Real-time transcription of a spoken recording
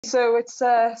So it's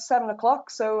 7 o'clock,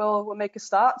 so we'll make a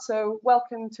start. So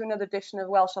welcome to another edition of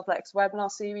Welsh Athletics webinar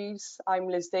series. I'm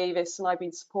Liz Davies and I've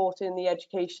been supporting the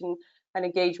education and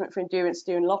engagement for endurance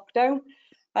during lockdown.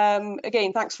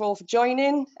 Again, thanks for all for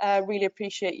joining. Really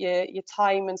appreciate your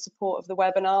time and support of the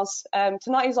webinars.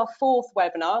 Tonight is our fourth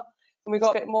webinar and we've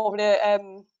got a bit more of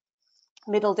a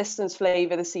middle distance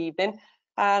flavour this evening,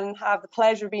 and have the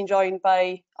pleasure of being joined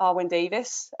by Arwyn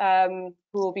Davies, who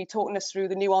will be talking us through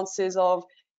the nuances of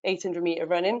 800 metre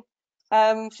running.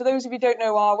 For those of you who don't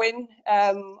know Arwyn,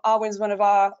 Arwyn's one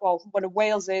of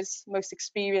Wales's most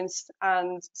experienced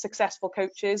and successful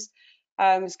coaches.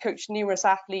 He's coached numerous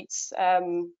athletes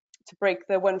to break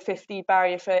the 150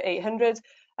 barrier for 800,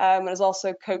 and has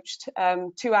also coached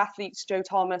two athletes, Joe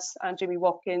Thomas and Jimmy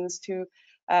Watkins, to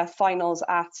finals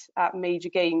at major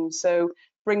games. So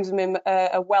brings him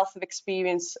a wealth of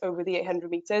experience over the 800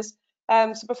 metres.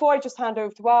 So before I just hand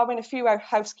over to Arwyn, a few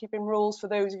housekeeping rules for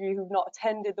those of you who've not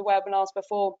attended the webinars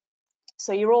before.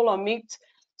 So you're all on mute,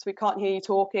 so we can't hear you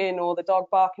talking or the dog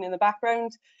barking in the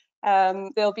background.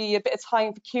 There'll be a bit of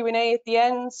time for Q&A at the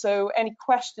end, so any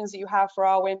questions that you have for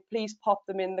Arwyn, please pop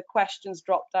them in the questions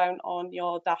drop down on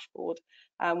your dashboard,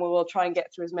 and we will try and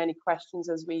get through as many questions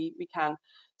as we can.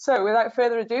 So without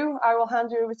further ado, I will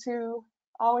hand you over to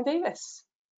Arwyn Davies.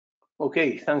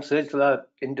 Okay, thanks Liz for that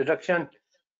introduction.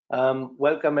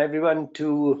 Welcome everyone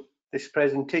to this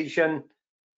presentation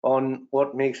on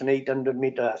what makes an 800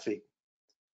 metre athlete.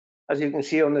 As you can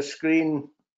see on the screen,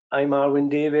 I'm Arwyn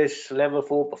Davies, level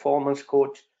 4 performance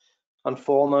coach and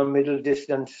former middle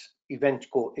distance event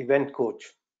coach.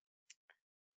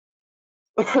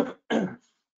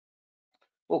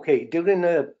 Okay, during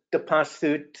the past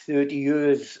 30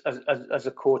 years as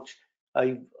a coach,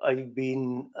 I've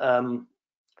been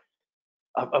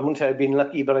I wouldn't say I've been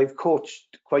lucky, but I've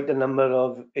coached quite a number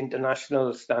of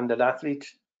international standard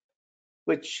athletes,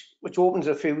 which opens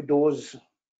a few doors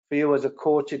for you as a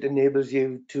coach. It enables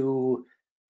you to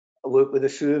work with the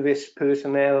service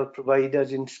personnel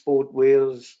providers in Sport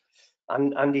Wales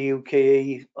and the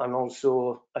UK, and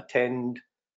also attend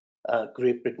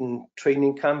Great Britain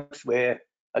training camps, where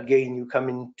again you come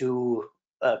into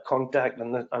contact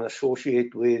and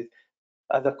associate with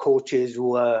other coaches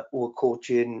who are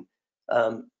coaching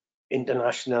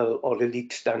international or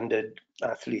elite standard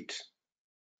athletes.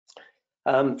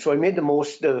 So I made the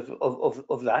most of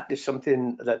that. It's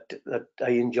something that I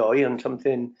enjoy, and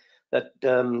something that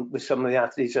with some of the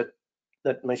athletes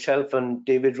that myself and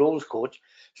David Rolls coach,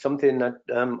 something that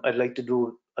I'd like to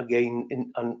do again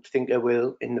and think I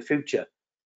will in the future.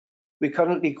 We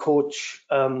currently coach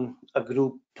a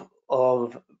group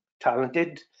of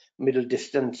talented middle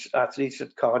distance athletes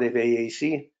at Cardiff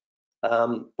AAC.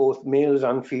 Both males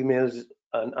and females,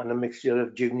 and a mixture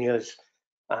of juniors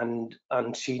and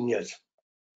seniors.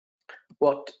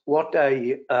 What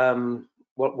I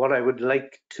would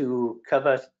like to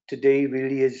cover today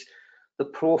really is the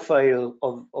profile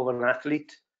of an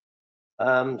athlete.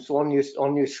 So on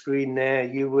your screen there,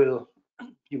 you will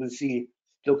see,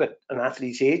 look at an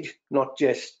athlete's age, not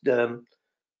just the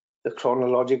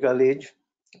chronological age,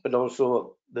 but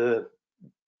also the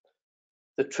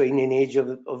training age of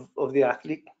the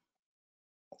athlete,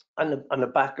 and the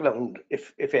background,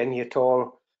 if any at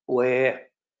all, whereby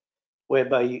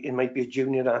it might be a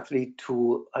junior athlete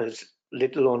who has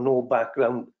little or no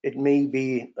background. It may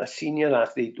be a senior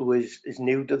athlete who is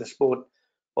new to the sport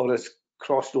or has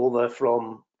crossed over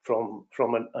from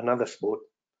another sport.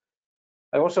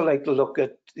 I also like to look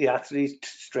at the athlete's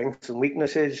strengths and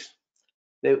weaknesses.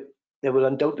 There will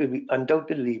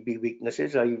undoubtedly be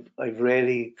weaknesses. I've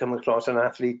rarely come across an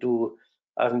athlete who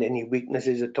hasn't any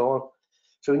weaknesses at all.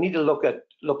 So we need to look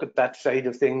at that side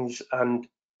of things. And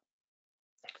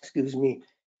excuse me,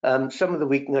 some of the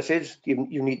weaknesses, you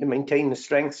need to maintain the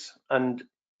strengths, and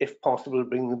if possible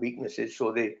bring the weaknesses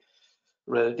so they're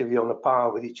relatively on a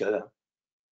par with each other.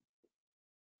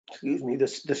 Excuse me, the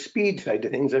speed side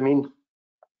of things, I mean,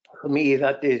 for me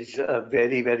that is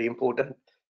very, very important.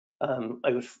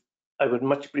 I would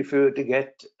much prefer to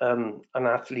get an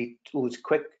athlete who is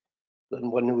quick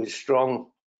than one who is strong.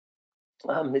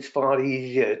 It's far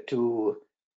easier to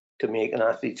make an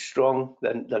athlete strong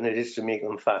than it is to make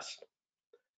them fast.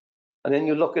 And then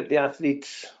you look at the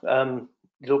athletes, you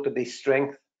look at their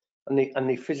strength and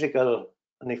the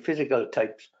physical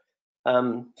types.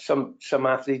 Some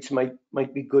athletes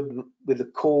might be good with the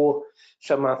core.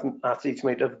 Some athletes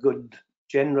might have good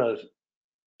general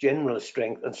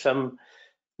strength, and some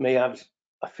may have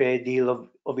a fair deal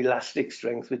of elastic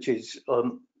strength, which is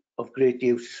of great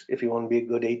use if you want to be a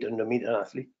good 800 metre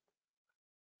athlete.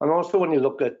 And also when you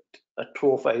look at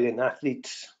profiling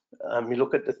athletes, You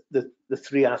look at the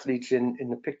three athletes in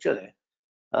the picture there.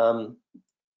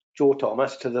 Joe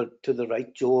Thomas to the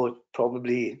right. Joe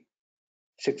probably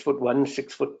 6'1",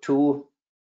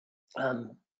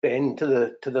 6'2". Ben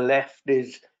to the left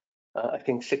is I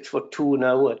think 6'2"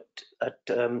 now at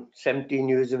 17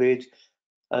 years of age,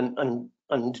 and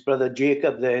his brother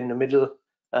Jacob there in the middle,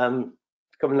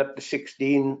 coming up to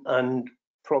 16 and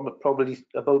probably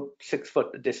about 6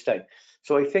 foot at this time.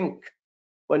 So I think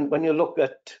when you look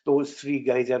at those three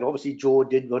guys, and obviously Joe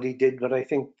did what he did, but I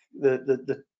think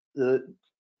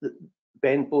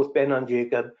both Ben and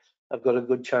Jacob have got a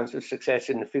good chance of success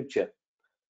in the future.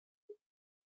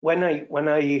 When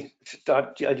I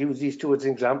start, I use these two as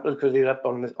examples because they're up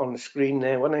on the screen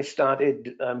there. When I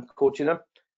started coaching them,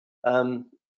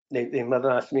 their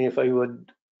mother asked me if I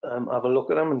would have a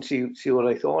look at them and see what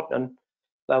I thought, and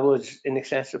that was in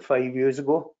excess of 5 years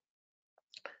ago.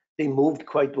 They moved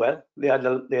quite well. They had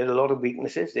a lot of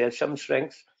weaknesses. They had some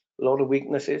strengths, a lot of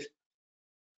weaknesses.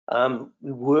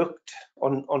 We worked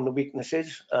on the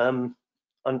weaknesses, and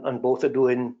both are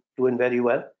doing very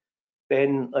well.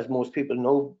 Ben, as most people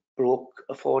know, broke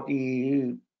a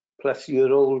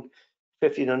 40-plus-year-old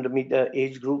 1500-meter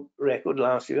age group record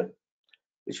last year,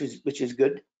 which is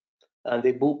good. And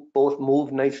they both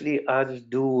move nicely, as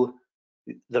do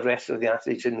the rest of the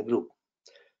athletes in the group.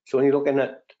 So when you're looking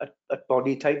at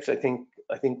body types, I think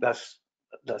that's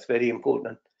very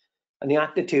important. And the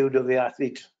attitude of the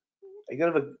athlete,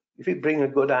 if you bring a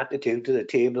good attitude to the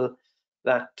table,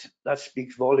 that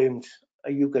speaks volumes.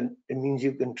 It means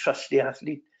you can trust the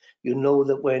athlete. You know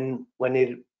that when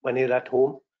they're at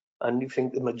home, and you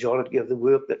think the majority of the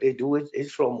work that they do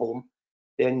is from home,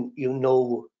 then you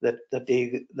know that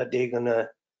they're gonna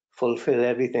fulfill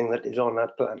everything that is on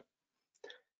that plan.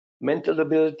 Mental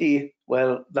ability,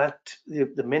 well, the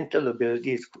mental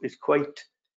ability is quite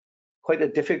a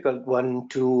difficult one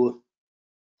to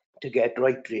get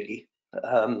right, really.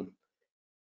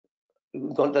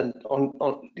 You can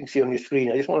see on your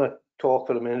screen. I just want to talk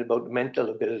for a minute about mental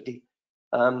ability.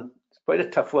 It's quite a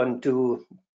tough one to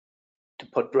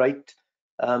put right.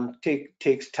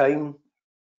 Takes time.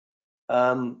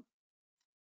 There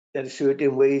are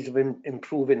certain ways of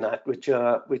improving that which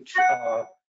are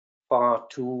far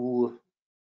too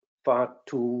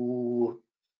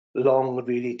long,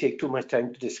 really take too much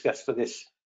time to discuss for this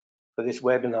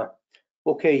webinar.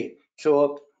 Okay,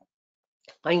 so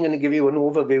I'm going to give you an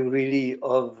overview really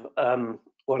of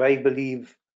what I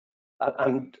believe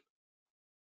and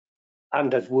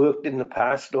has worked in the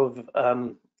past of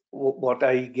what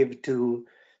I give to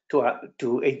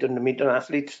 800-meter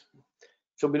athletes.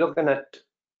 So we're looking at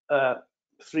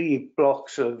 3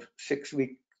 blocks of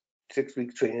 6-week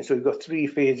training. So we've got 3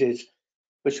 phases,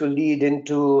 which will lead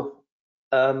into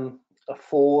a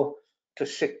 4 to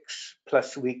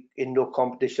 6+ week indoor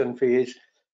competition phase,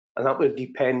 and that will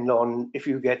depend on if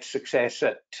you get success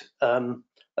at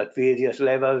various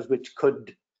levels, which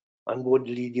could and would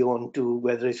lead you on to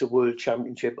whether it's a world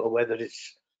championship or whether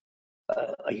it's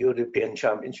a European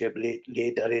championship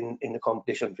later in the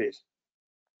competition phase.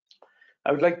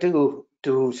 I would like to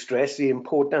stress the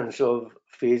importance of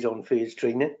phase-on-phase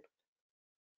training.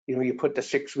 You know, you put the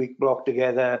 6-week block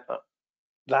together.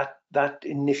 That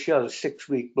initial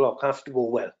 6-week block has to go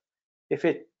well. If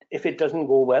it doesn't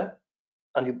go well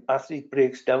and the athlete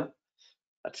breaks down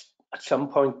at some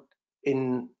point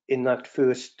in that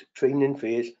first training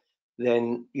phase,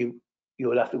 then you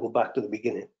will have to go back to the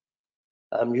beginning.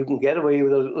 You can get away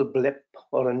with a little blip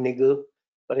or a niggle,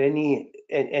 but any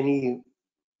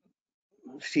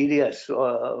serious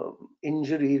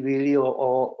injury really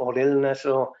or illness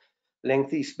or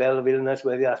lengthy spell of illness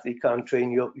where the athlete can't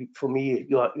train, for me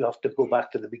you have to go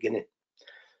back to the beginning.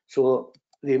 So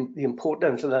the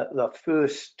importance of that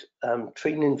first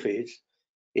training phase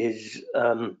is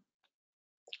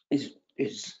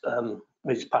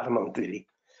paramount, really.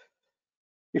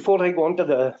 Before I go on to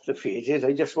the phases,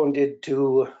 I just wanted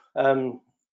to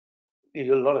there's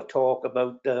a lot of talk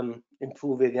about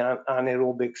improving the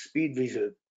anaerobic speed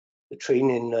reserve, the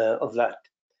training of that.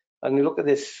 And you look at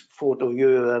this photo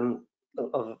here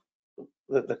of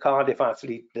the Cardiff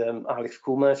athlete, Alex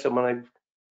Kuma, someone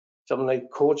I've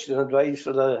coached and advised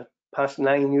for the past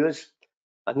 9 years.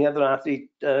 And the other athlete,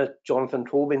 Jonathan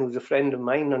Tobin, who's a friend of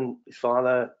mine, and his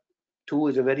father too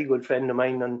is a very good friend of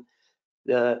mine. And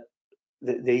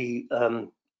they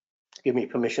give me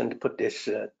permission to put this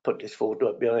photo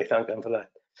up here, and I thank them for that.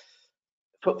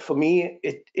 For me,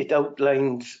 it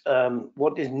outlines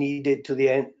what is needed to the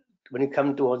end when you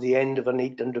come towards the end of an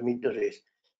 800-meter race.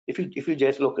 If you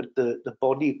just look at the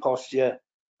body posture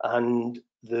and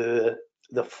the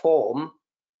form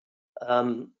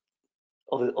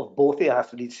of both the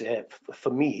athletes,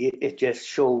 for me, it just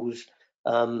shows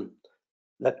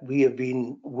that we have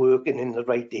been working in the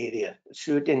right area.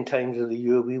 Certain times of the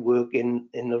year we work in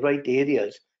the right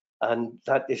areas, and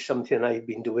that is something I've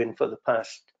been doing for the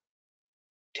past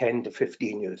 10 to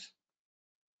 15 years.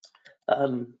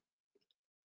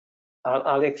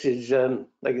 Alex is,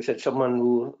 like I said, someone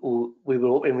who we were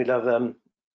hoping we'd have a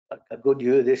good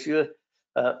year this year.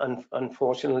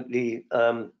 Unfortunately,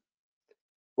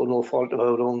 for no fault of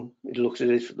our own, it looks as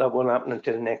if that won't happen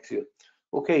until next year.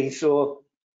 Okay, so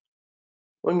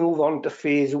we move on to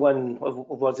phase one of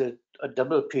was a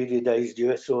double periodized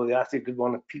year, so the athlete would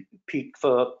want to peak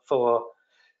for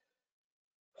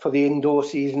the indoor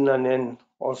season and then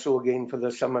also again for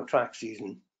the summer track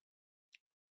season.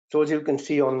 So as you can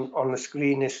see on the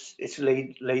screen, it's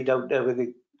laid out there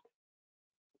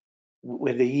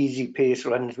with the easy pace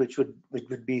runs, which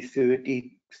would be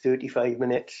 35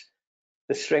 minutes.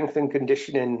 The strength and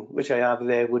conditioning, which I have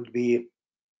there, would be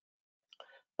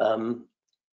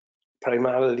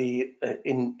primarily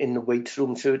in the weights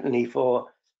room, certainly for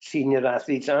senior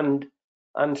athletes and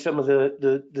some of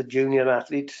the junior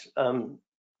athletes.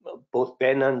 Both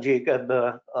Ben and Jacob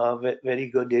are very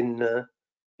good in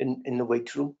the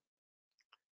weights room.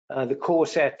 The core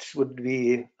sets would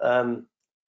be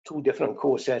 2 different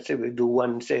core sets. We would do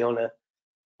one, say, on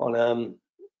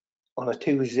a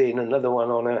Tuesday, and another one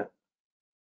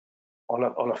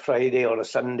on a Friday or a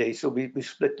Sunday. So we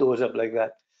split those up like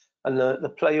that. And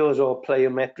the players or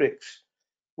plyometrics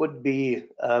would be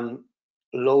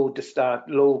low to start,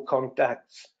 low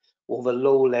contacts over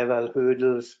low level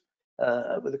hurdles,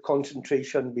 with the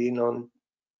concentration being on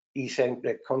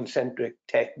eccentric, concentric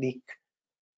technique,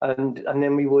 and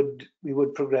then we would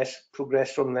progress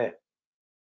from there.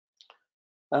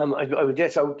 I would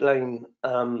just outline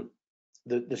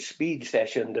the speed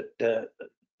session that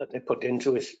they put in.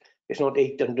 So it's not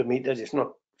 800 meters, it's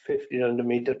not 1500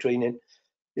 meter training.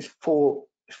 It's four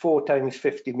times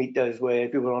 50 meters, where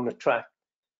if you were on a track,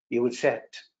 you would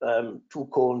set 2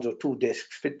 cones or 2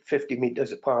 discs 50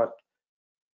 meters apart,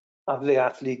 have the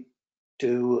athlete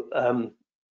to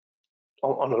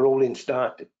on a rolling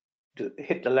start to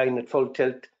hit the line at full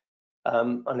tilt,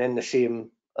 and then the same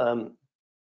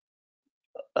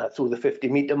through the 50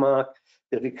 meter mark.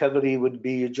 The recovery would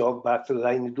be a jog back to the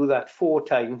line. You do that 4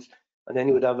 times, and then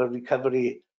you would have a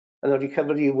recovery. And the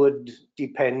recovery would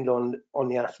depend on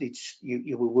the athletes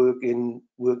you were working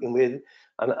with,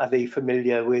 and are they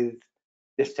familiar with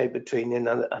this type of training,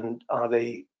 and are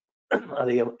they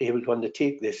able to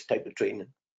undertake this type of training.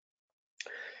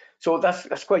 So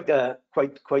that's quite a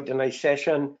nice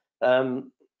session.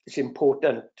 It's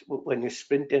important when you're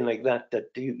sprinting like that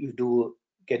you do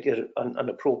get an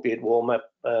appropriate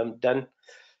warm-up done.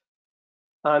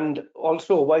 And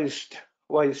also, whilst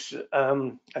I've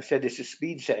said it's a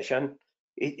speed session,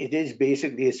 it is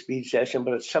basically a speed session,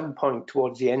 but at some point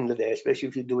towards the end of there, especially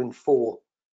if you're doing 4,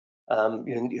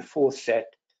 your 4th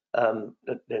set,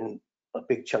 then a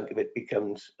big chunk of it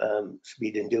becomes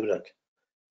speed endurance.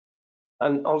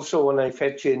 And also, when I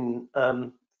fetch in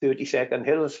 30-second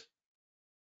hills,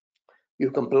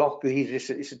 you can block these.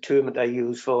 It's a term that I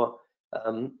use for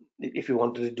if you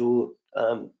wanted to do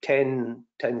 10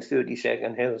 times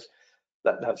 30-second hills.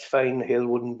 That's fine. The hill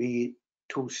wouldn't be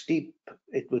too steep.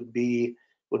 It wouldn't be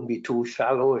too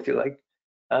shallow, if you like.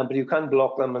 But you can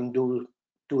block them and do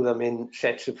them in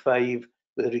sets of 5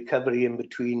 with a recovery in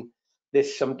between.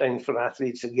 This sometimes for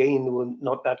athletes, again, who are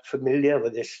not that familiar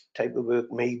with this type of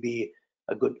work, may be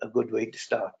a good way to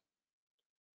start.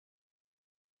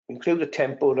 Include a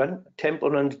tempo run. Tempo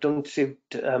runs don't suit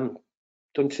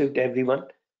everyone.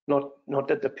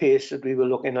 Not at the pace that we were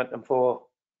looking at them for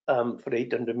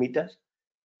 800 meters.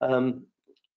 Joe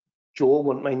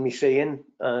won't mind me saying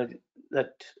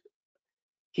that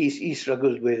he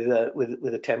struggled with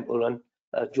a tempo run.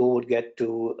 Joe would get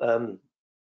to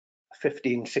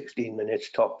 15, 16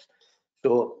 minutes tops.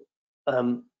 So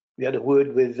we had a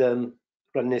word with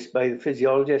run this by the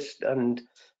physiologist, and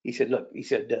he said, look,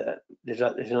 there's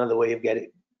another way of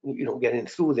getting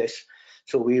through this.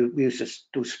 So we used to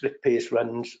do split pace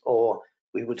runs, or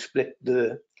we would split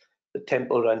the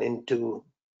tempo run into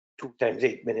 2 times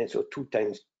 8 minutes or 2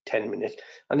 times 10 minutes.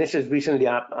 And this has recently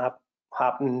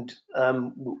happened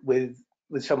with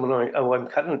someone who I'm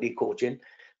currently coaching.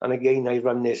 And again, I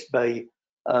run this by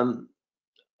a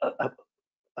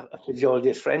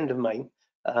physiologist friend of mine,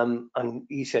 and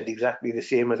he said exactly the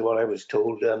same as what I was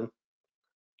told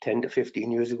 10 to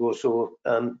 15 years ago. So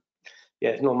yeah,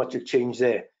 there's not much of change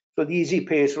there. So the easy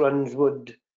pace runs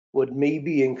would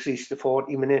maybe increase to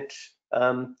 40 minutes,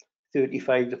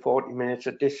 35 to 40 minutes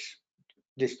at this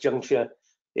juncture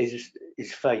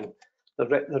is fine.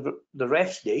 the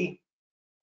rest day,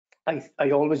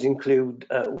 I always include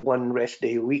one rest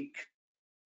day a week.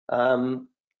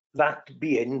 That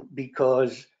being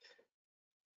because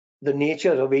the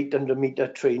nature of 800-meter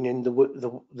training,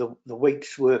 the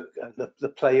weights work, and the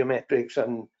plyometrics,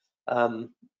 and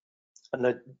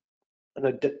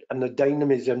the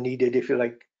dynamism needed, if you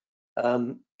like,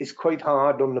 is quite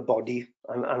hard on the body.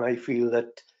 And I feel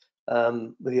that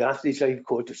with the athletes I've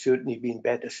coached, have certainly been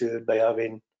better served by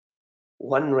having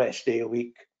one rest day a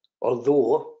week.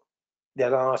 Although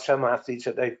there are some athletes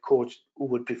that I've coached who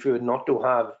would prefer not to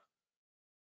have,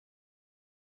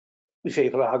 we say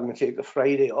for argument's sake, a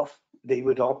Friday off. They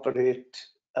would operate,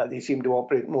 they seem to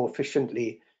operate more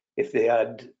efficiently if they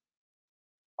had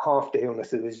half day on a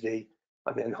Thursday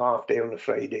and then half day on a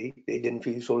Friday. They didn't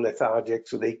feel so lethargic,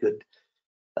 so they could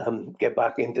get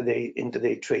back into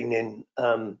their training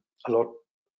a lot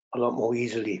more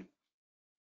easily.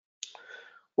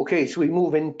 Okay, so we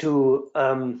move into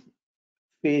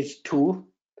phase 2,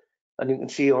 and you can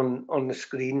see on the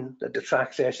screen that the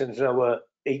track sessions are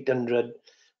 800,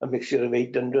 a mixture of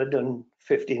 800 and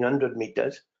 1500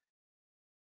 meters.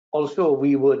 Also,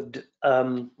 we would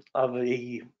have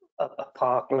a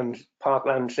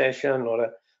parkland session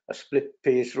or a split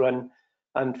pace run.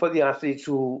 And for the athletes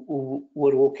who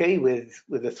were okay with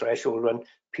the threshold run,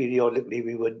 periodically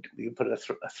we would put a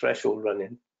threshold run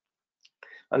in.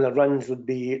 And the runs would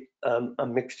be a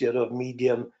mixture of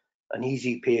medium and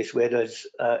easy pace, whereas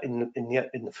in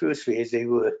the first phase they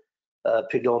were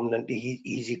predominantly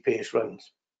easy pace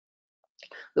runs.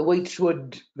 The weights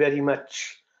would very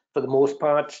much, for the most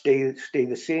part, stay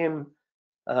the same,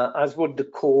 as would the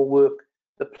core work.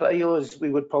 The plyos, we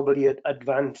would probably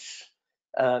advance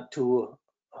to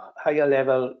higher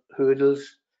level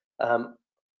hurdles,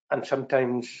 and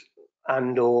sometimes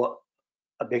or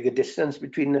a bigger distance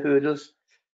between the hurdles,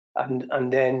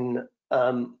 and then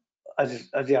as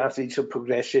the athletes are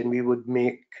progressing, we would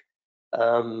make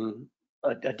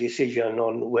a decision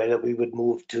on whether we would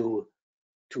move to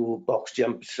box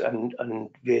jumps and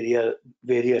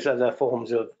various other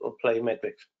forms of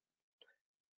plyometrics.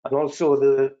 And also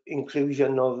the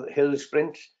inclusion of hill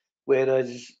sprints,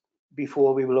 whereas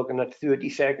before we were looking at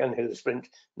 30-second hill sprints,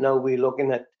 now we're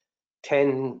looking at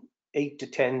 8 to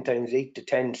 10 times 8 to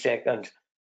 10 seconds.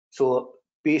 So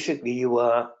basically you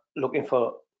are looking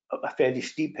for a fairly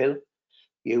steep hill.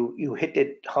 You hit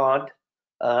it hard,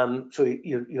 so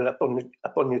you're up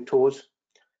on your toes.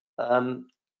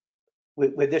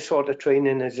 With this sort of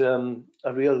training is a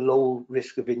real low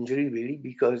risk of injury, really,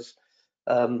 because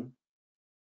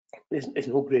there's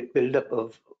no great build-up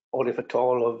of, or if at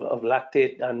all, of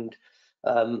lactate, and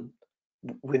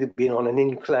with it being on an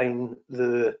incline,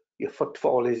 your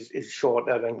footfall is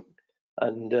shorter,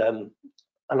 and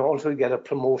also you get a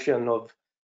promotion of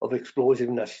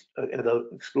explosiveness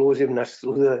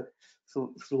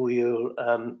through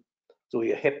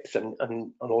your hips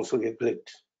and also your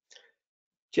glutes.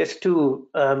 Just to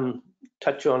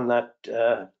touch on that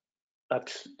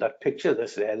picture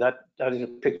that's there, that is a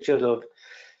picture of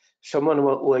someone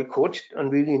who I coached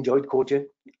and really enjoyed coaching.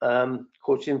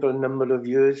 Coaching for a number of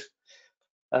years.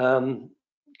 Came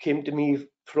to me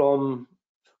from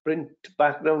sprint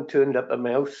background, turned up at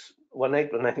my house one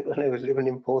night when I was living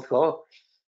in Porthcawl.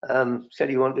 Said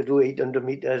he wanted to do 800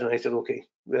 meters, and I said, okay,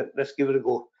 let's give it a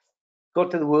go.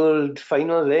 Got to the world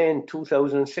final there in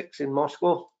 2006 in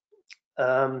Moscow.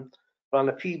 Ran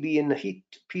a PB in the heat,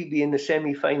 PB in the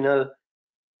semi-final.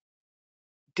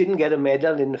 Didn't get a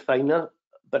medal in the final,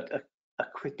 but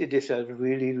acquitted himself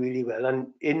really, really well.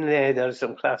 And in there are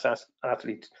some class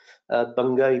athletes: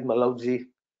 Bungai, Malowski,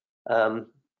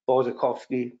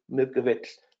 Bozakovsky, Milkovich,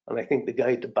 and I think the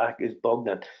guy at the back is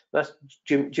Bogdan. That's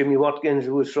Jimmy Watkins,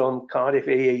 who was from Cardiff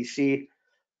AAC.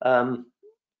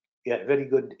 Yeah, very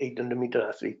good 800-meter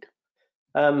athlete.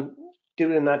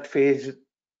 During that phase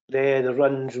there, the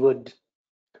runs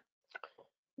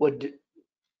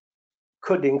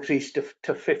could increase to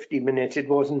 50 minutes. It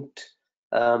wasn't,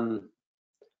 I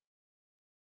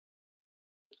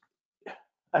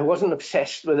wasn't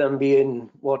obsessed with them being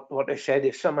what I said.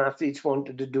 If some athletes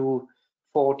wanted to do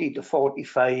 40 to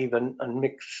 45 and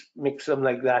mix them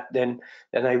like that, then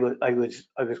I was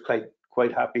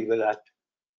quite happy with that.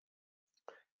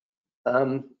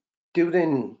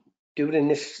 During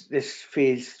this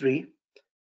phase 3,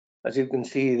 as you can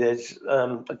see, there's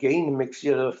again a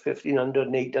mixture of 1500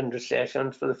 and 800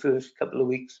 sessions for the first couple of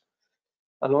weeks,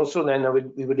 and also then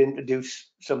we would introduce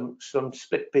some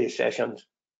split pace sessions.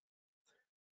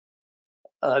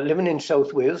 Living in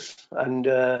South Wales, and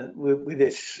with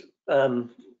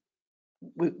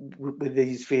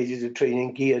these phases of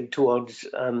training geared towards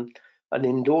an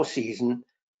indoor season,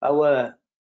 our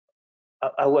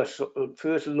our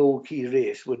first low-key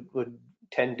race would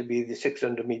tend to be the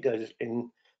 600 meters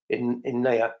in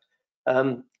Nyack.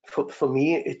 For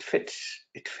me, it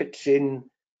fits in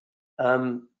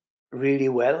really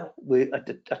well at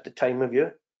the time of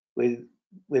year with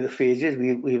the phases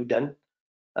we've done.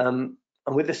 And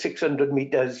with the 600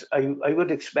 meters, I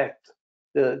would expect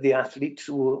the athletes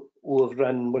who have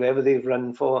run whatever they've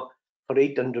run for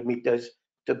 800 meters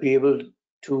to be able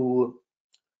to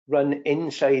run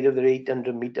inside of their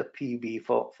 800 meter PB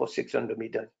for 600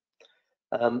 meters.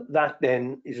 That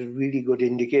then is a really good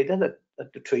indicator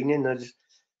that the training has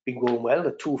been going well.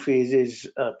 The two phases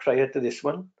prior to this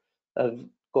one have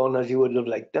gone as you would have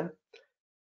liked them.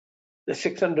 The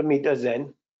 600 meters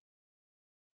then,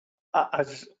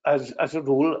 as a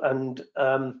rule, and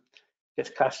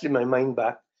just casting my mind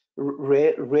back,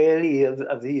 rarely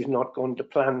have these not gone to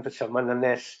plan for someone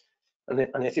unless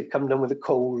they've come down with a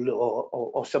cold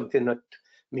or something that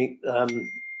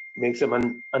makes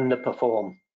them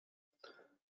underperform.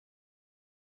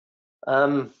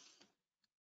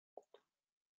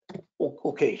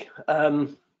 Okay,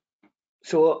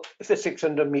 so if the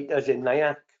 600 meters in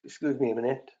Nyack, excuse me a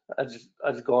minute,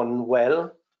 has gone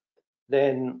well,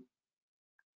 then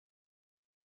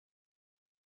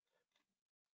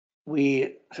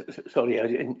sorry, I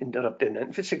interrupted.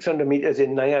 If the 600 meters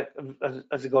in Nyack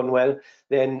has gone well,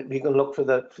 then we can look for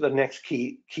the next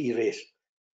key race.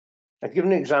 I've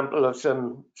given an example of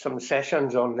some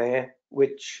sessions on there,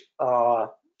 which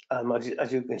are,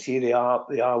 as you can see, they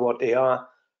are what they are,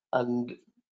 and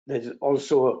there's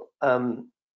also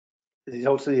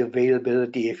the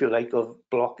availability, if you like, of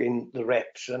blocking the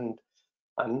reps and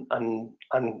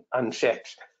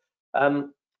sets.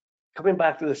 Coming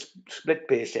back to the split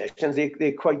pace sessions,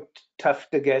 they're quite tough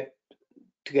to get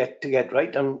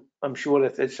right. I'm sure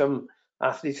if there's some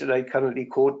athletes that I currently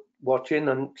watching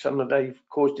and some that I've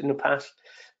coached in the past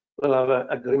will have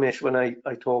a grimace when I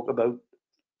talk about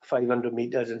 500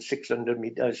 meters and 600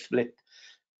 meters split,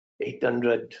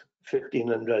 800,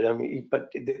 1500. I mean,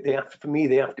 but they have to, for me,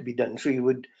 they have to be done. So you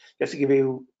would just to give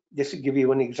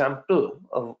you an example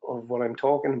of what I'm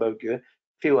talking about here.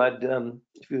 If you had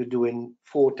if you were doing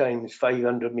 4 times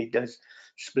 500 meters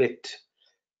split,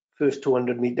 first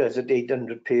 200 meters at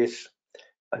 800 pace,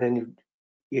 and then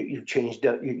you change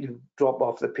that, you drop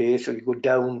off the pace, or you go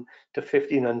down to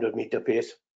 1500 meter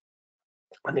pace,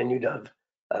 and then you'd have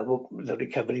the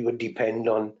recovery would depend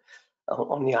on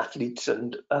the athletes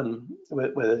and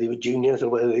whether they were juniors or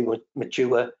whether they were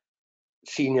mature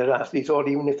senior athletes, or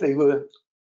even if they were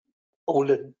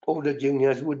older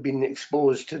juniors who had been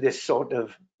exposed to this sort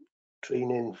of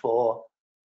training for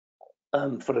a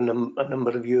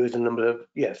number of years, for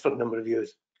a number of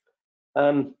years.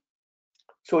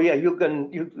 So yeah, you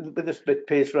with the split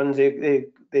pace runs, they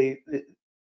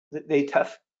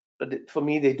tough, but for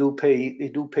me they do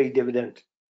pay dividend.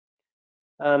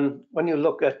 When you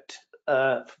look at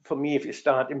for me, if you're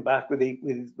starting back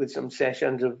with some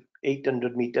sessions of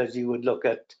 800 meters, you would look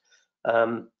at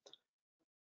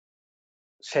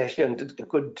sessions. A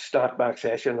good start back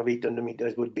session of 800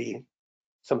 meters would be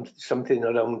something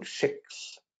around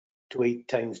 6 to 8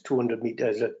 times 200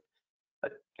 meters at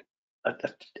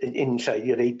inside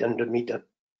your 800 meter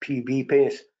PB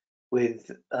pace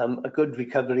with a good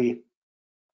recovery,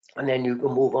 and then you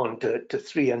can move on to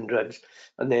 300s,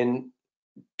 and then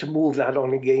to move that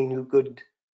on again, you could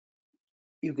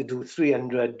do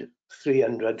 300, so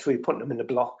you put them in a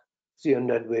block,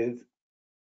 300 with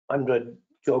 100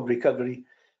 jog recovery,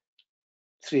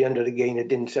 300 again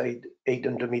at inside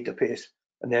 800 meter pace,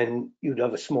 and then you'd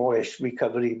have a smallish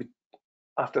recovery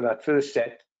after that first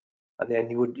set, and then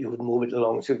you would move it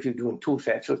along. So if you're doing 2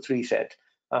 sets or 3 sets,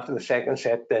 after the second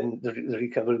set, then the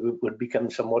recovery would become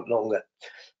somewhat longer.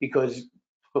 Because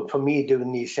for me,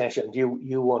 doing these sessions,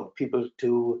 you want people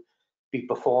to be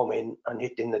performing and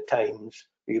hitting the times,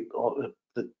 your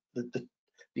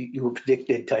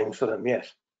predicted times for them.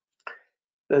 Yes.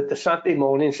 The Saturday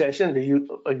morning sessions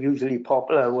are usually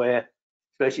popular, where,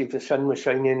 especially if the sun was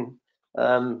shining,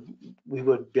 we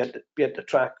would be at the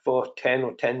track for 10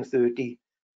 or 10:30,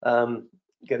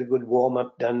 get a good warm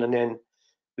up done, and then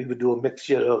we would do a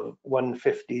mixture of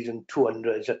 150s and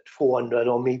 200s at 400,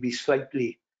 or maybe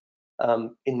slightly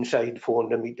inside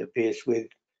 400 meter pace with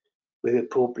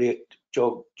appropriate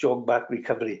jog back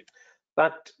recovery.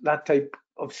 That type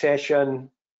of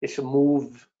session is a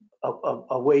move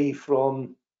away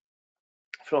from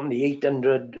the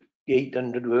 800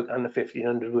 work and the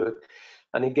 1500 work,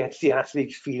 and it gets the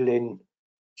athletes feeling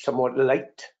somewhat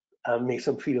light, makes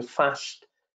them feel fast,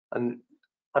 and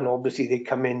obviously they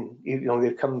come in,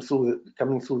 they coming through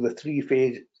the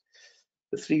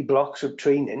 3 blocks of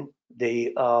training.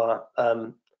 they are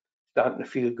starting to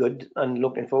feel good and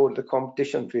looking forward to the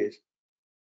competition phase.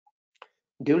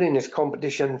 During this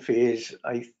competition phase,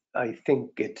 I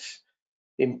think it's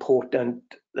important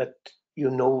that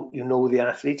you know the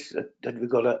athletes, that we've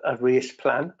got a race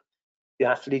plan. The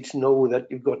athletes know that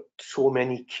you've got so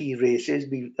many key races,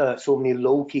 so many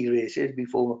low key races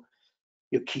before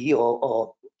your key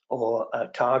or a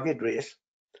target race.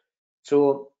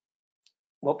 So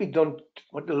what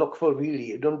to look for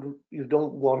really, you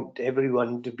don't want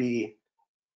everyone to be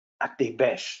at their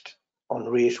best on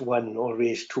race 1 or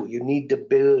race 2. You need to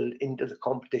build into the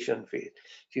competition phase.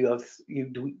 So you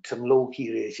do some low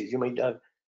key races. You might have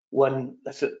one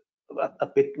that's a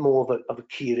bit more of a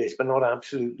key race, but not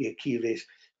absolutely a key race.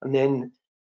 And then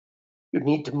you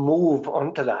need to move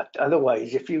on to that.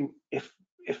 Otherwise, if you're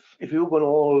going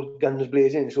all guns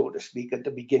blazing, so to speak, at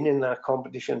the beginning of that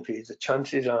competition phase, the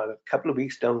chances are a couple of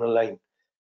weeks down the line,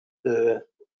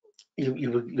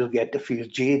 you'll get to feel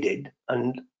jaded.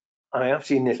 And I have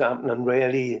seen this happen, and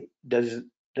rarely does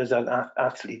an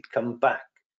athlete come back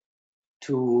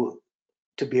to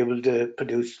be able to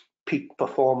produce peak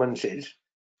performances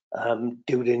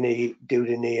during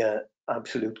the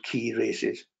absolute key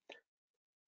races.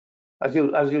 As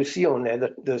you'll see on there,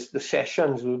 that the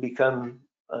sessions will become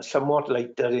somewhat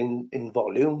lighter in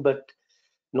volume, but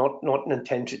not in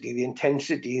intensity. The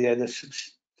intensity there, the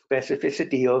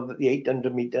specificity of the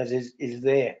 800 meters is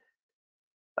there,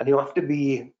 and you have to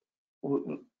be,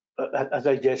 as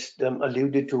I just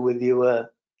alluded to with your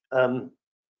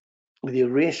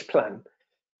race plan,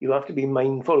 you have to be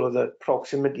mindful of the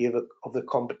proximity of the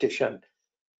competition.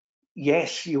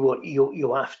 Yes, you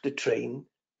have to train,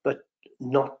 but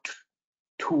not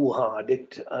too hard.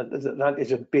 That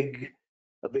is a big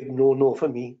no for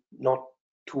me. Not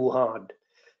too hard.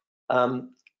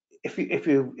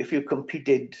 If you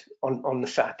competed on the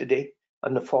Saturday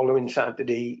and the following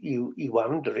Saturday you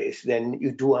haven't a race, then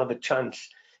you do have a chance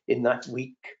in that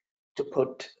week to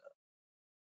put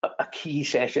a key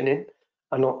session in,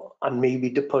 and maybe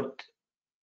to put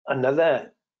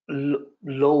another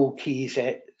low key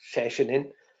session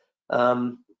in,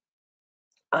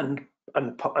 and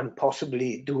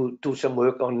possibly do some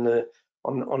work on the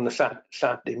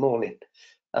Saturday morning.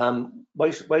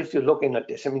 Whilst you're looking at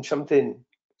this, I mean, something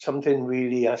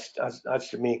really has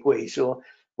to make way. So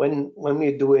when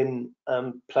we're doing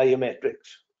plyometrics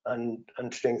and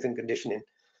strength and conditioning,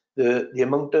 the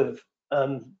amount of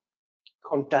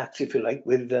contacts, if you like,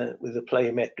 with the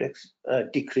plyometrics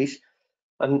decrease,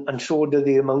 and so do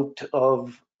the amount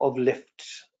of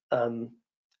lifts in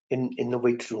the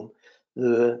weight room.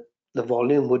 The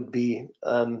volume would be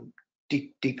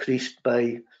decreased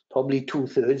by probably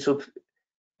 2/3. So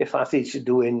if athletes are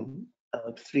doing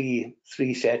three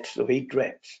sets of 8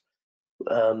 reps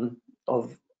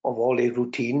of all their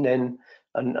routine, then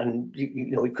and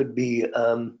you know, it could be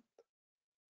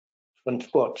front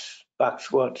squats, back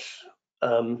squats,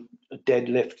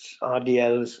 deadlifts,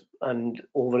 RDLs, and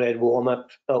overhead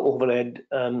warm-up, overhead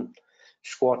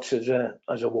squats as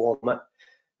a warm-up.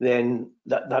 Then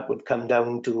that would come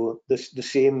down to the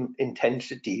same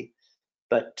intensity,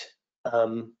 but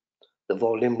the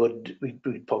volume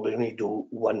we'd probably only do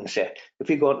 1 set. If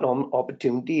we got an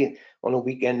opportunity on a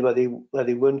weekend where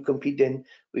they weren't competing,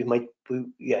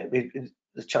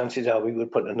 the chances are we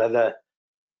would put another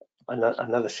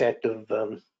set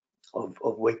of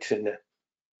weights in there.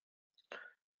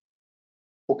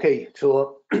 Okay,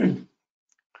 so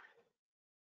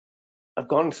I've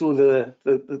gone through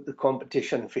the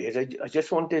competition phase. I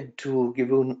just wanted to give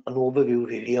you an overview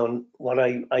really on what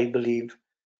I believe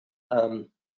an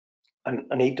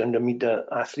 800 meter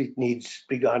athlete needs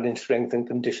regarding strength and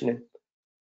conditioning.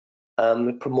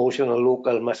 The promotion of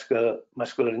local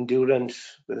muscular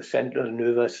endurance with a central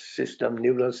nervous system,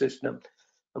 neural system,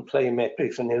 and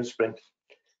plyometrics and hill sprint.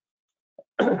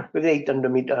 With 800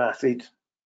 meter athletes,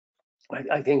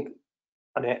 I think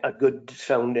a good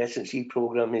sound S&C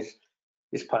program is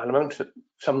paramount.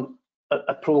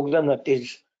 A program that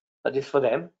is for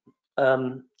them,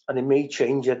 and it may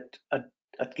change at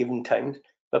given times,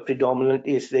 but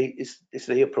predominantly it's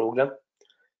their program.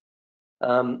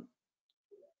 A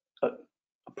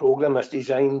program that's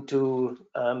designed to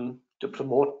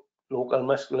promote local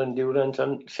muscular endurance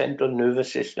and central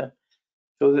nervous system.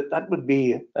 So that would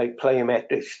be like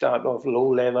plyometrics, start off low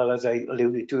level, as I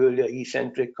alluded to earlier,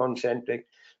 eccentric, concentric,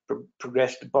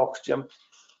 progress to box jump,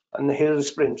 and the hill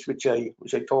sprints, which I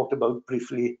talked about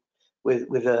briefly,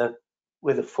 with a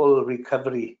full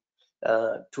recovery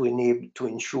to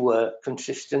ensure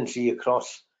consistency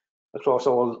across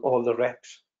all the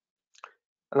reps,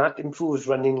 and that improves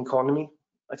running economy.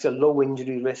 It's a low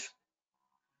injury risk.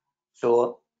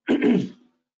 So I'm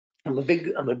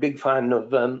a big fan of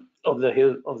the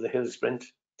hill sprint.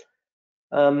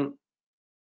 And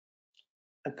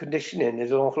conditioning,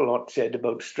 there's an awful lot said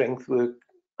about strength work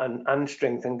and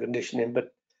strength and conditioning,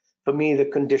 but for me, the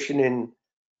conditioning,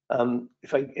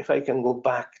 if I can go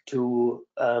back to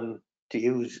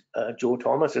use Joe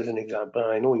Thomas as an example,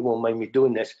 I know he won't mind me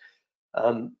doing this.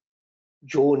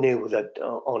 Joe knew that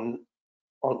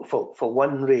for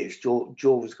one race, Joe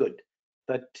was good,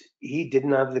 but he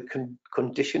didn't have the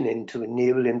conditioning to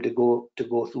enable him to go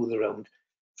through the round.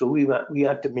 So we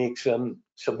had to make some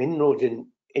inroads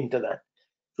into that.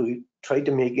 So we tried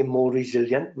to make him more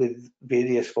resilient with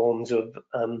various forms of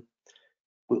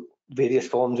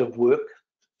work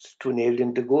to enable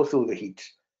him to go through the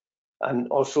heats, and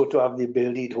also to have the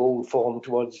ability to hold form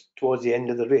towards the end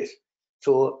of the race.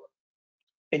 So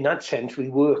in that sense, we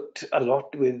worked a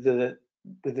lot with the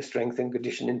strength and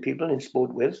conditioning people in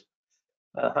Sport Wales.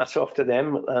 Hats off to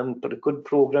them. Put a good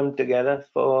program together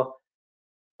for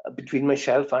between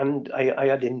myself and I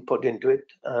had input into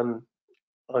it,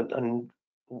 and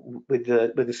with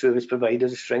the service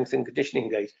providers, the strength and conditioning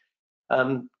guys,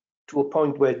 to a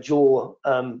point where Joe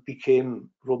became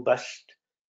robust.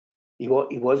 He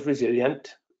was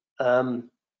resilient, and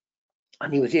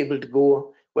he was able to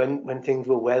go when things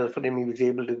were well for him. He was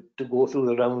able to go through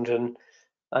the rounds and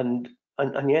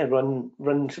yeah,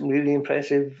 run some really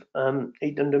impressive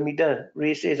 800-meter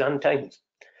races and times.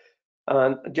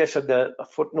 And just at a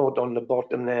footnote on the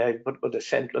bottom there, I put the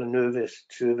central nervous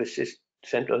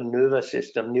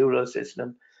system, neural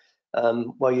system,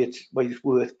 why it's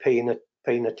worth paying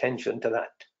attention to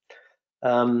that.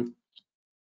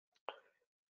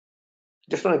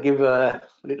 Just want to give a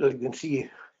little. You can see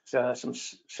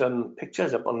some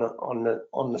pictures up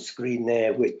on the screen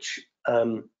there, which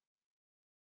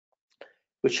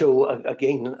show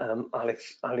again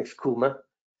Alex Kuma.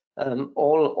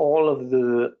 All of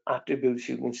the attributes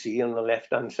you can see on the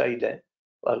left-hand side there.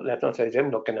 Well, left-hand side, I'm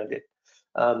looking at it.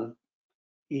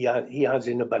 He has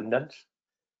in abundance.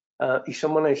 He's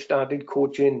someone I started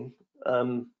coaching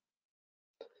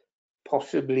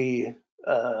possibly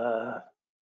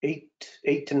 8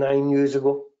 to 9 years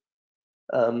ago.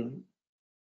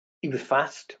 He was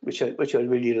fast, which I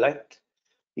really liked.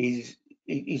 He's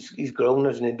grown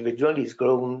as an individual. He's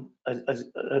grown as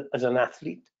an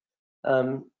athlete.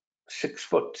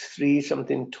 6'3"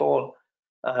 something tall,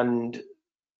 and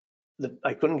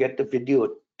I couldn't get the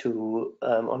video to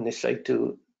on this site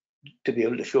to be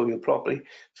able to show you properly.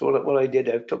 So what I did,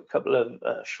 I took a couple of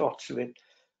shots of it,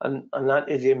 and that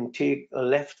is him take a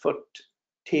left foot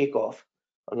takeoff,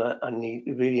 and he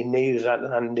really nails that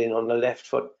landing on the left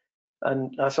foot,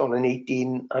 and that's on an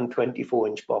 18 and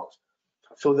 24-inch box.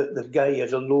 So that the guy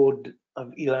has a load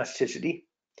of elasticity.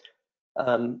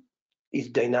 He's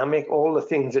dynamic. All the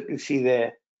things that you see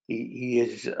there, he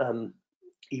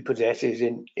possesses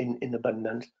in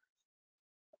abundance.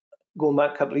 Going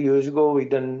back a couple of years ago, we'd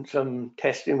done some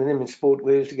testing with him in Sport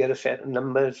Wales to get a set of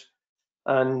numbers,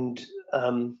 and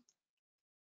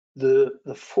the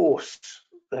force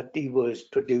that he was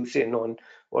producing on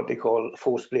what they call a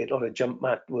force plate or a jump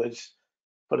mat was,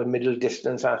 for a middle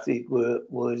distance athlete, were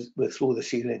through the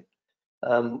ceiling.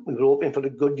 We were hoping for a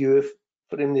good year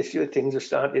for him this year. Things have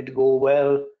started to go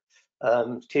well.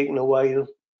 It's taken a while.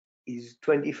 He's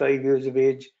 25 years of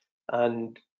age,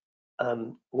 and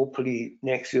hopefully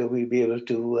next year we'll be able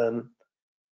to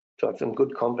have some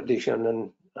good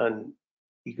competition, and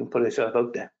he can put himself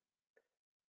out there.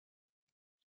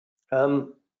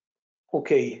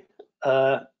 Okay,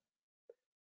 the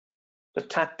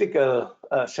tactical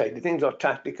side of things, or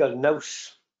tactical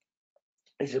nous,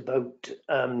 is about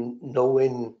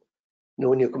knowing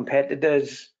your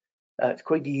competitors. It's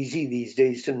quite easy these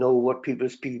days to know what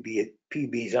people's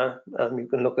PBs are. You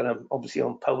can look at them obviously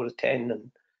on Power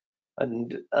 10,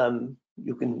 and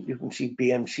you can see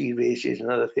BMC races and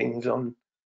other things on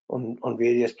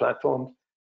various platforms.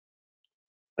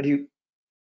 But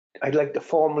I'd like to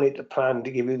formulate a plan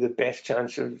to give you the best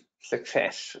chance of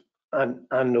success and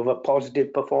of a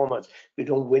positive performance. If you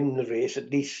don't win the race,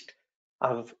 at least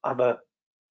have a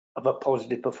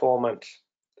positive performance.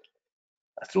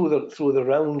 Through the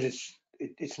rounds,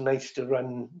 it's nice to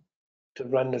run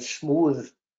as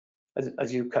smooth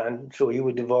as you can, so you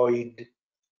would avoid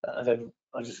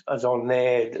as on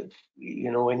there,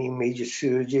 you know, any major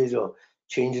surges or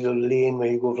changes of lane where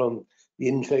you go from the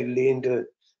inside lane to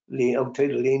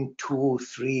outside lane 2,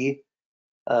 3,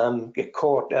 get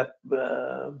caught up,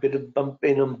 a bit of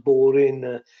bumping and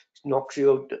boring, knocks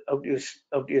you out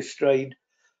your stride.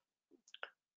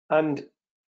 And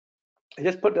I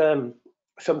just put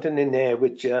something in there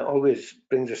which always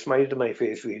brings a smile to my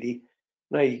face, really.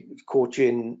 when I was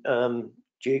coaching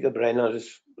Jacob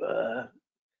Reynolds,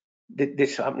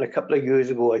 this happened a couple of years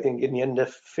ago, I think, in the under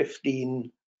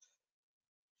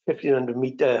 1500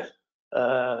 meter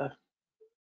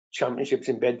championships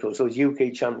in Bedford. So it was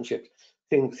UK championships.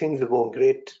 Things were going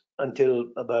great until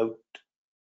about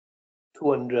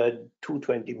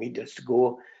 220 meters to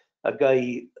go. A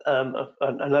guy,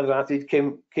 another athlete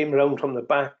came around from the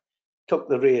back, took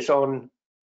the race on,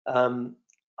 and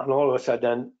all of a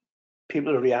sudden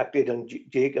people reacted, and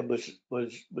Jacob was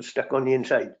stuck on the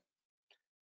inside.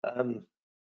 And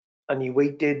he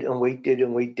waited and waited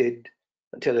and waited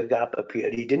until a gap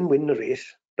appeared. He didn't win the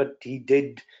race, but he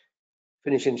did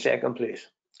finish in second place.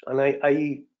 And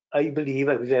I believe,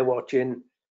 I was there watching,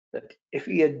 that if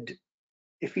he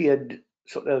had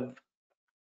sort of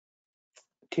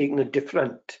taken a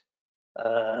different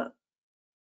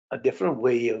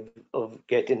way of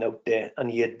getting out there,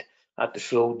 and he had to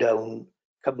slow down,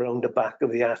 come around the back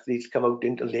of the athletes, come out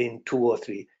into lane 2 or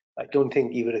 3, I don't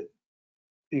think he would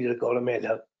have got a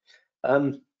medal.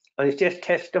 And it's just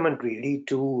testament really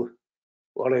to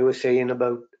what I was saying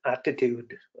about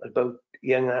attitude, about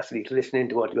young athletes listening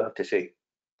to what you have to say.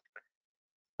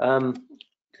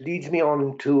 Leads me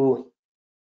on to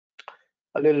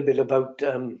a little bit about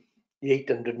the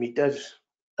 800 meters,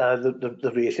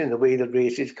 the racing, the way the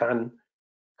races can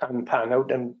pan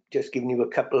out. I'm just giving you a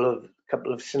couple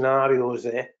of scenarios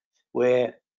there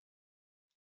where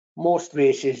most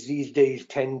races these days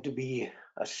tend to be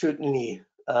certainly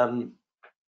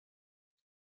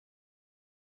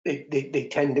they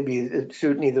tend to be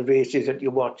certainly the races that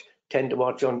you tend to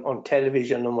watch on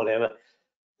television and whatever.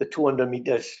 The 200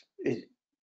 meters is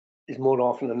more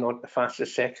often than not the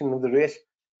fastest section of the race,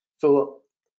 so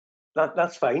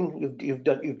that's fine. You've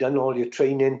done all your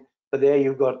training, but there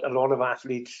you've got a lot of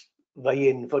athletes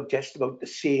vying for just about the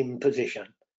same position.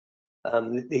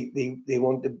 They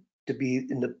want to be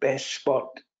in the best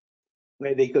spot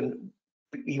where they can.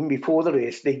 Even before the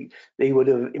race, they would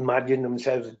have imagined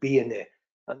themselves being there.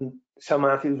 And some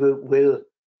athletes will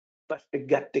bust the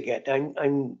gut to get.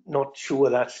 I'm not sure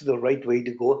that's the right way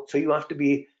to go. So you have to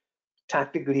be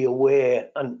tactically aware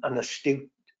and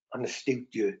astute.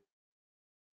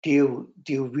 Do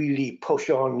you really push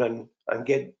on and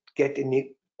get in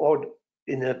it, or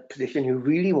in a position you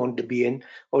really want to be in,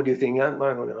 or do you think, I'm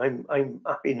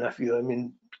happy enough here, I'm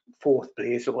in 4th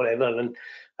place or whatever, and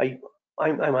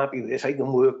I'm happy with this, I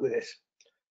can work with this.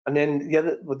 And then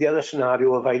the other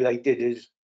scenario I've highlighted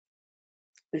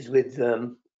is with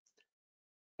the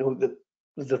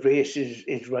race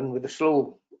is run with a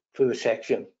slow first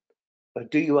section,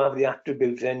 but do you have the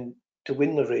attributes then to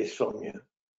win the race from you?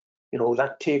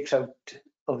 That takes out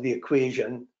of the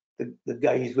equation the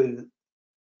guys with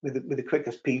the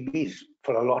quickest PBs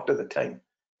for a lot of the time,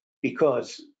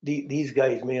 because these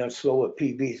guys may have slower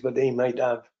PBs, but they might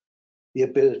have the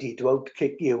ability to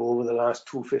outkick you over the last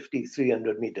 250,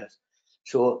 300 meters.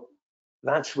 So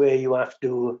that's where you have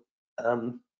to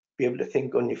be able to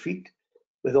think on your feet.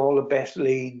 With all the best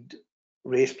laid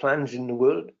race plans in the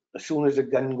world, as soon as the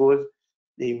gun goes,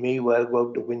 they may well go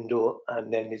out the window,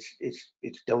 and then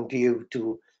it's down to you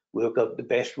to work out the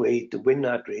best way to win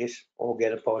that race or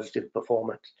get a positive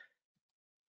performance.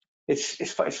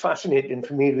 It's fascinating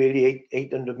for me, really,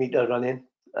 800 meter running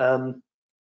and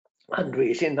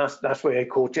racing. That's why I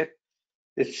coach it.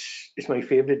 It's my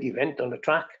favourite event on the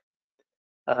track.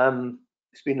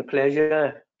 It's been a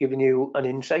pleasure giving you an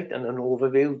insight and an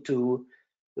overview to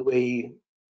the way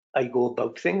I go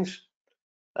about things.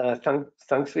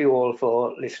 Thanks for you all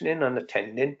for listening and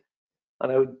attending.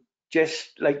 And I would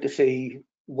just like to say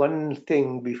one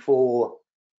thing before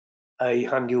I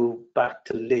hand you back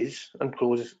to Liz and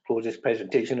close this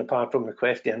presentation, apart from the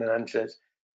question and answers.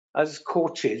 As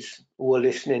coaches who are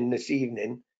listening this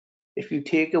evening, if you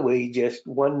take away just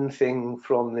one thing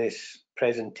from this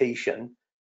presentation,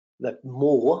 that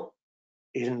more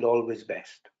isn't always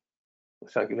best.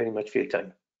 Thank you very much for your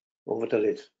time. Over to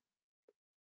Liz.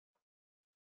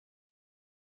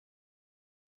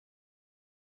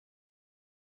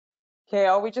 Okay,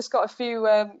 we just got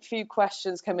a few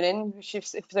questions coming in.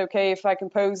 If it's okay if I can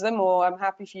pose them, or I'm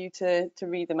happy for you to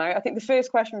read them out. I think the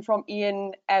first question from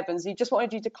Ian Evans. He just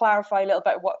wanted you to clarify a little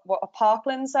bit what a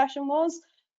parkland session was,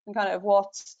 and kind of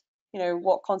what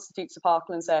constitutes a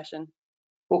parkland session.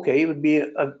 Okay, it would be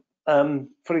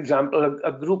for example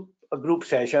a group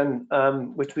session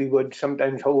which we would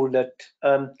sometimes hold at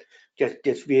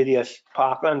just various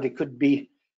parklands. It could be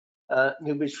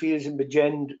Newbridge Fields in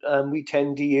Bridgend. We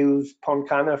tend to use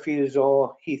Pontcanna Fields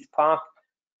or Heath Park.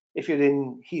 If you're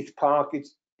in Heath Park,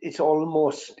 it's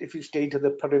almost, if you stay to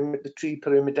the tree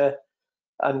perimeter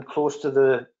and close to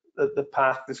the the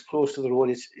path that's close to the road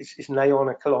is nigh on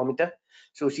a kilometre,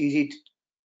 so it's easy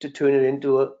to turn it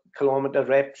into a kilometre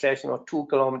rep session or 2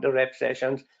 kilometre rep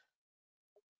sessions,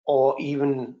 or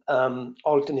even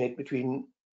alternate between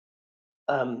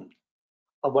a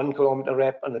 1 kilometre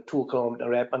rep and a 2 kilometre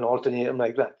rep and alternate them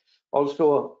like that.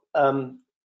 Also,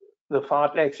 the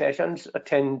fartlek sessions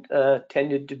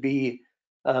tended to be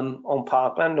on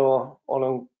parkland or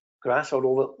on grass or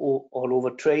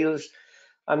over trails,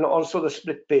 and also the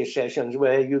split pace sessions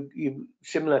where you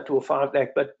similar to a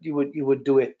fartlek, but you would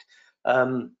do it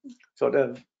sort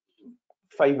of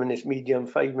 5 minutes medium,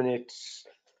 5 minutes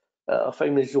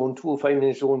 5 minutes zone 2, 5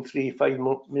 minutes zone 3, 5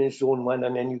 minutes zone 1,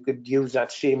 and then you could use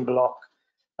that same block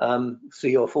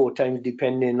 3 or 4 times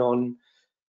depending on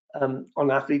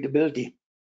athlete ability.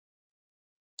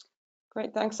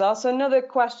 Great, thanks, Al. So another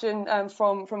question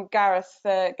from Gareth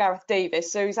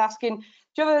Davis. So he's asking,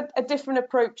 do you have a different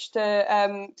approach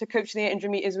to coaching the 800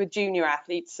 meters with junior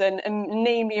athletes, and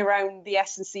namely around the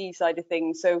S&C side of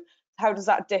things? So how does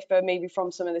that differ maybe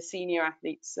from some of the senior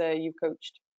athletes you've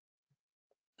coached?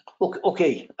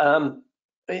 Okay,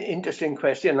 interesting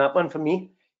question, that one for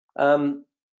me.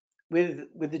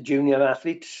 With the junior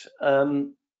athletes,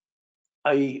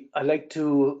 I like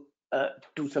to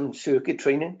do some circuit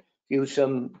training, use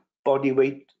some body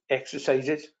weight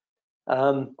exercises,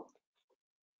 and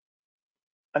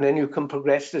then you can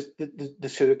progress the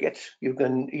circuits. You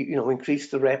can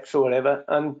increase the reps or whatever,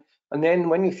 and then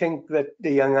when you think that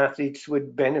the young athletes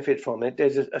would benefit from it,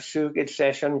 there's a circuit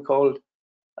session called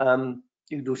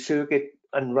you do circuit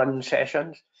and run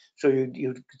sessions. So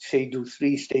you could say do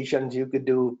 3 stations. You could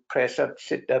do press ups,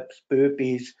 sit ups,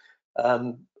 burpees.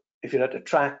 If you're at a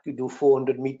track, you do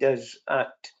 400 meters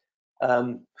at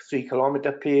 3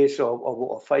 kilometer pace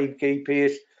or 5K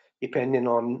pace, depending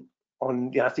on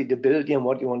the athlete ability and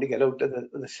what you want to get out of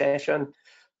the session.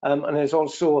 And there's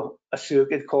also a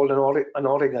circuit called an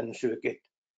Oregon circuit,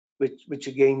 which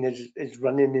again is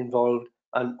running involved,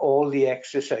 and all the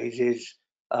exercises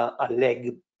are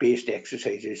leg-based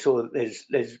exercises. So there's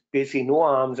basically no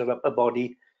arms or upper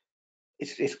body.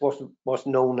 It's what's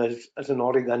known as an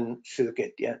Oregon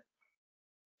circuit, yeah.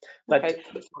 But Okay.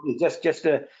 just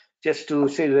to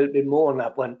say a little bit more on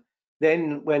that one,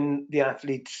 then when the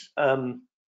athletes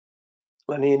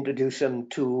when they introduce them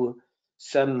to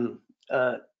some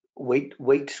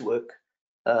weights work,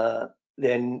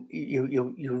 then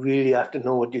you really have to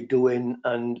know what you're doing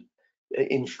and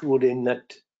ensuring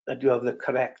that you have the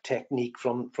correct technique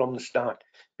from the start,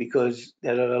 because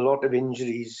there are a lot of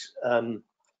injuries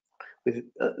with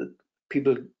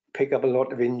people pick up a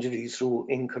lot of injuries through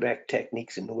incorrect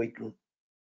techniques in the weight room.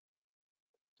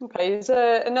 Okay, there's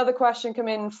another question come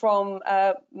in from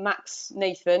Max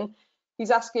Nathan.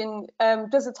 He's asking,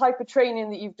 does the type of training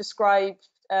that you've described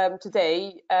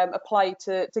today apply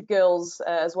to girls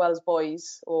as well as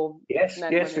boys, or yes,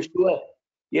 men? Yes, for sure.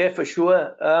 Yeah, for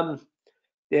sure.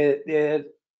 The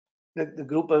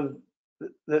group of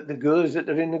the girls that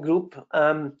are in the group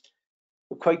are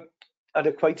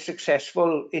quite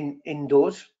successful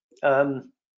indoors.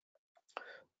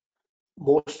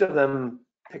 Most of them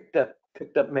picked up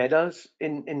medals.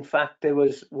 In fact, there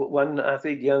was one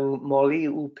athlete, young Molly,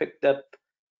 who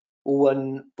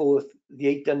won both the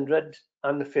 800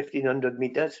 and the 1500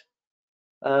 meters.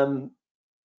 Ben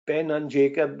and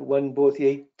Jacob won both the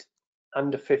 8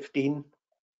 and the 15.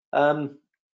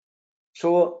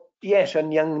 So yes,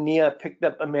 and young Nia picked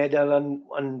up a medal,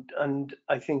 and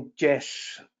I think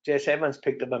Jess Evans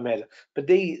picked up a medal. But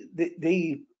they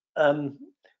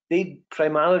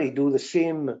primarily do the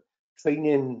same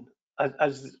training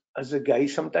as the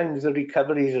guys. Sometimes the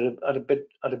recoveries are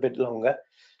a bit longer.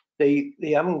 They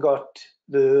haven't got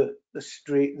the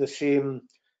same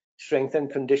strength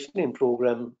and conditioning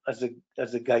program as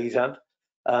the guys have.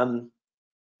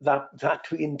 That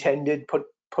we intended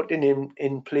putting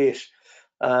in place,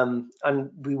 and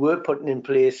we were putting in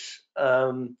place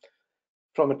from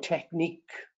a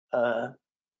technique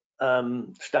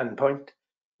standpoint,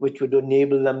 which would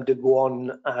enable them to go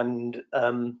on and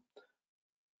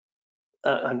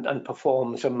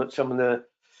perform some of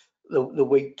the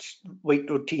weight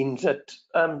routines that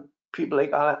people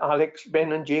like Alex,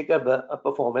 Ben, and Jacob are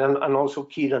performing, and also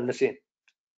Kieran the same.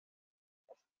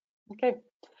 Okay.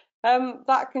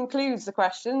 That concludes the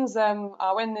questions.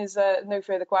 Arwyn, there's no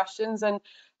further questions, and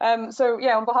so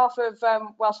yeah, on behalf of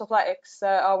Welsh Athletics,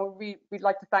 we'd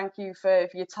like to thank you for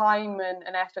your time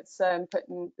and efforts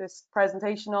putting this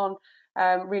presentation on.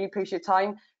 Really appreciate your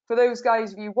time. For those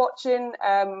guys of you watching,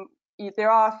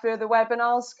 there are further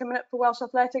webinars coming up for Welsh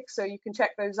Athletics, so you can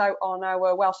check those out on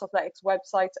our Welsh Athletics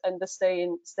website under Stay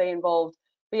Involved.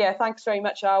 But yeah, thanks very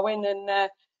much, Arwyn, and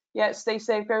yeah, stay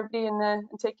safe, everybody, and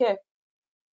take care.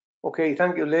 Okay,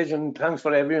 thank you, Liz, and thanks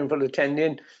for everyone for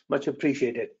attending. Much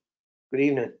appreciated. Good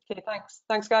evening. Okay, thanks.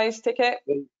 Thanks, guys. Take care.